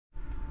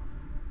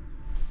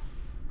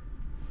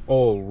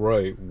All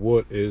right,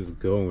 what is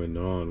going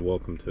on?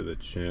 Welcome to the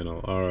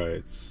channel. All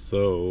right,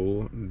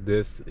 so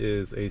this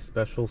is a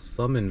special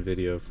summon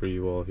video for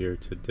you all here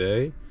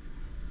today.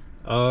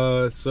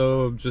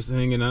 So just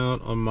hanging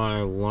out on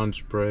my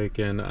lunch break,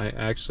 and I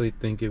actually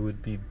think it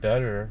would be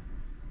better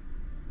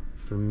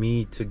for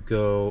me to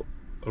go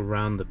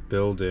around the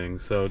building.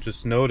 So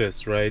just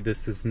notice, right?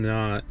 This is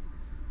not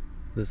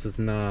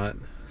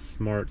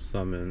smart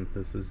summon.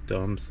 This is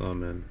dumb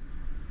summon.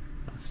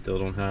 I still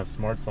don't have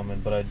smart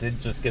summon, but I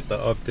did just get the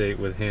update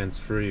with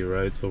hands-free,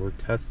 right? So we're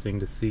testing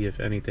to see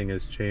if anything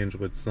has changed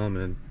with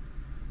summon,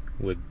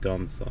 with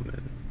dumb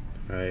summon,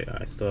 right?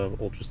 I still have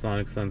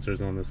ultrasonic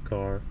sensors on this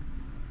car,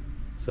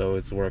 so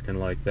it's working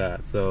like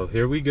that. So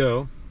here we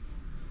go.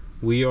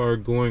 We are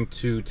going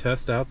to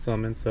test out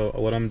summon. So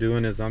what I'm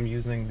doing is I'm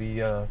using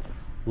the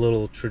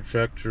little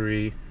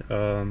trajectory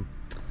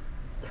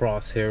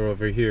crosshair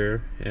over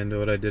here, and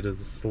what I did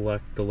is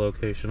select the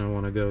location I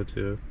want to go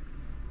to.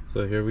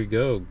 So here we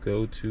go.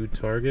 Go to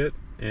target,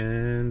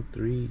 and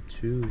 3,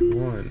 2,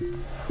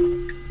 1.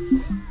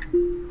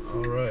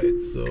 All right,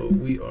 so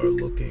we are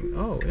looking.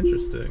 Oh,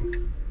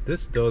 interesting.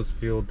 This does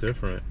feel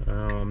different.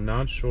 I'm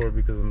not sure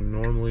because I'm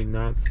normally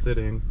not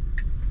sitting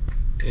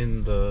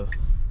in the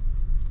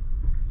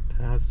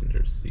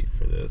passenger seat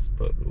for this,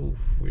 but oof,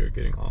 we are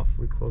getting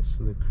awfully close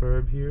to the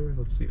curb here.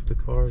 Let's see if the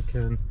car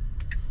can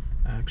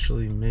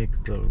actually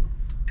make the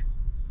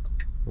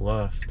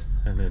left,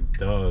 and it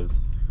does.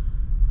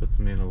 Puts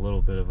me in a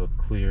little bit of a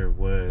clear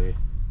way.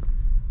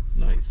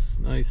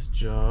 Nice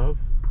job.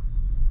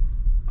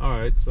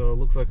 Alright, so it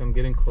looks like I'm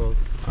getting close.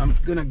 I'm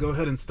gonna go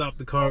ahead and stop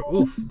the car.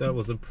 Oof, that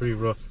was a pretty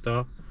rough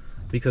stop,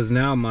 because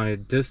now my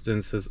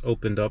distance has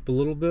opened up a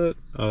little bit.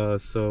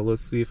 So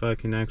let's see if I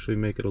can actually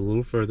make it a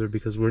little further,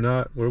 because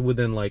we're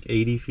within like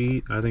 80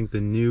 feet. I think the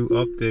new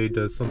update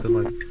does something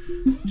like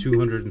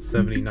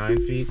 279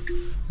 feet.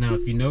 Now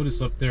if you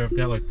notice up there, I've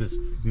got like this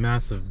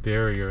massive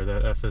barrier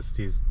that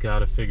FSD's got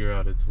to figure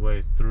out its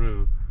way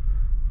through.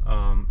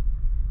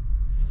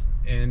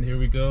 And here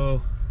we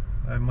go.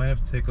 I might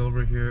have to take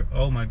over here.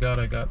 Oh my god,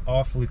 I got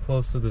awfully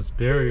close to this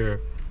barrier.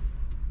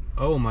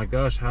 Oh my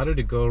gosh, how did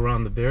it go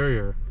around the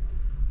barrier?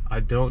 I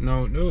don't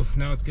know. Oof,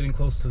 now it's getting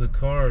close to the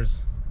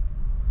cars.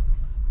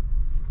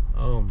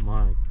 Oh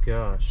my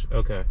gosh.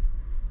 Okay.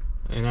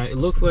 And it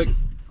looks like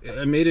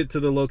I made it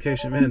to the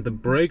location. Man, the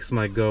brakes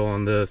might go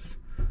on this.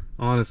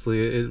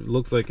 Honestly, it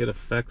looks like it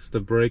affects the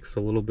brakes a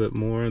little bit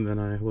more than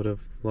I would have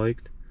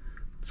liked.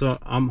 So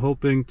I'm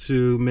hoping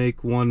to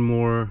make one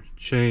more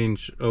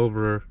change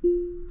over,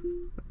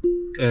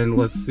 and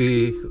let's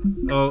see.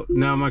 Oh,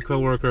 now my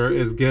coworker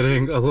is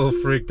getting a little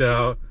freaked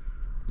out.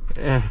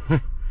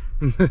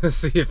 Let's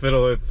see if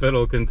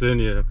it'll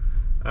continue.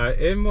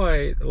 It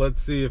might. Let's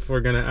see if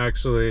we're gonna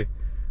actually.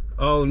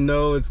 Oh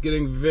no, it's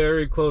getting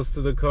very close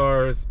to the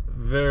cars.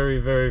 Very.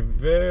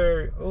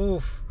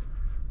 Oof.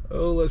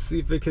 Oh, let's see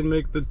if it can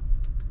make the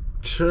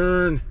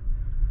turn.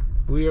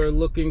 We are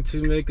looking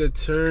to make a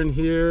turn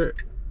here.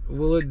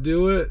 Will it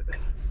do it?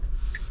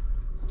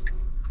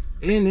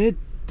 And it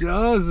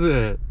does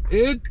it.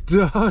 It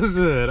does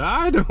it.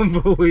 I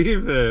don't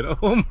believe it.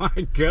 Oh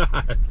my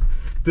god.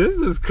 This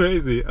is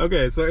crazy.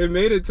 Okay, so it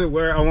made it to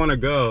where I want to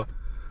go.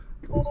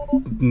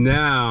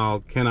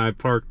 Now, can I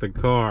park the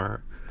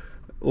car?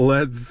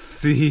 Let's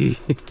see.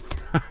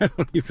 I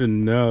don't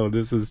even know.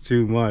 This is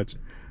too much.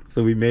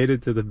 So we made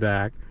it to the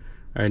back.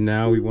 All right,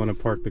 now we want to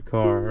park the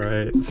car,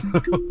 right? So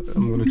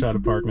I'm going to try to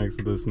park next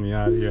to this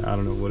Miata here. I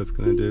don't know what it's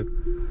going to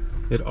do.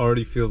 It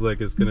already feels like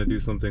it's going to do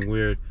something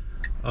weird.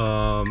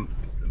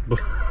 But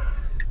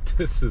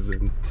this is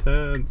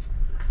intense.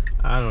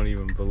 I don't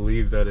even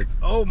believe that it's...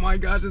 Oh my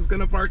gosh, it's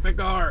going to park the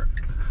car.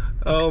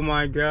 Oh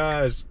my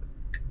gosh.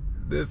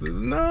 This is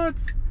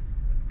nuts.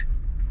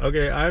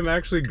 Okay, I'm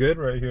actually good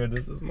right here.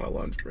 This is my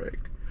lunch break.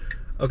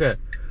 Okay.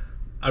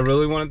 I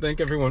really want to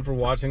thank everyone for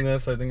watching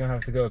this. I think I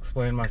have to go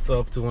explain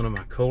myself to one of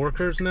my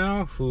coworkers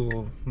now,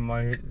 who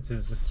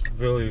just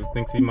really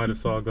thinks he might have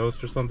saw a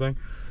ghost or something.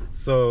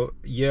 So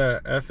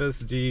yeah,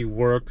 FSD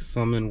works,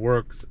 summon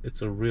works.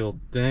 It's a real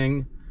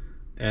thing.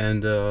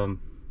 And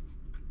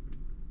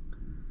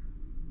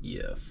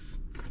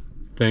yes,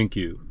 thank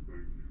you.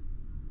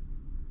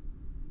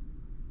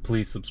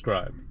 Please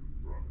subscribe.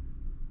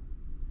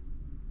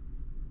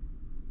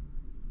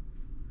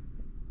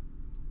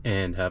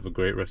 And have a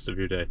great rest of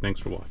your day. Thanks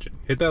for watching.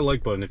 Hit that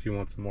like button if you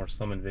want some more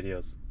summon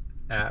videos.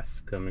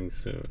 Coming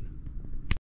soon.